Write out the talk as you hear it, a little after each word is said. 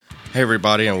Hey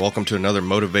everybody, and welcome to another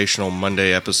Motivational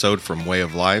Monday episode from Way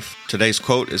of Life. Today's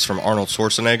quote is from Arnold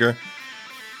Schwarzenegger.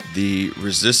 The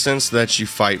resistance that you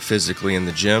fight physically in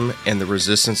the gym and the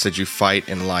resistance that you fight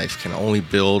in life can only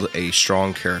build a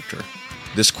strong character.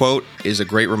 This quote is a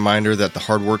great reminder that the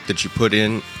hard work that you put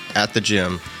in at the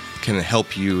gym can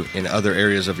help you in other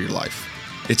areas of your life.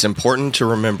 It's important to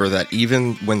remember that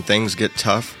even when things get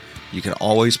tough, you can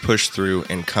always push through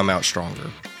and come out stronger.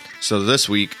 So this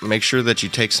week, make sure that you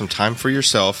take some time for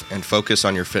yourself and focus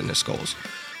on your fitness goals.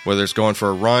 Whether it's going for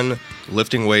a run,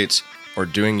 lifting weights, or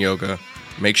doing yoga,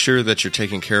 make sure that you're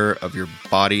taking care of your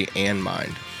body and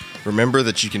mind. Remember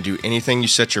that you can do anything you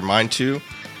set your mind to,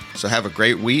 so have a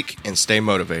great week and stay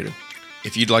motivated.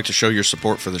 If you'd like to show your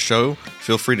support for the show,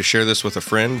 feel free to share this with a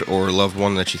friend or a loved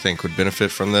one that you think would benefit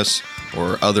from this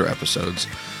or other episodes.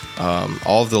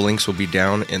 All of the links will be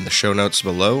down in the show notes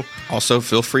below. Also,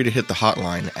 feel free to hit the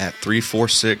hotline at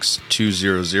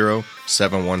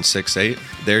 346-200-7168.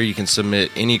 There you can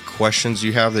submit any questions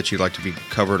you have that you'd like to be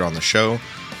covered on the show,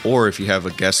 or if you have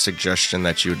a guest suggestion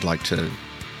that you'd like to,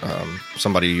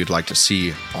 somebody you'd like to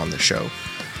see on the show.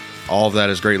 All of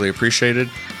that is greatly appreciated,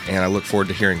 and I look forward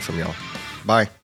to hearing from y'all. Bye.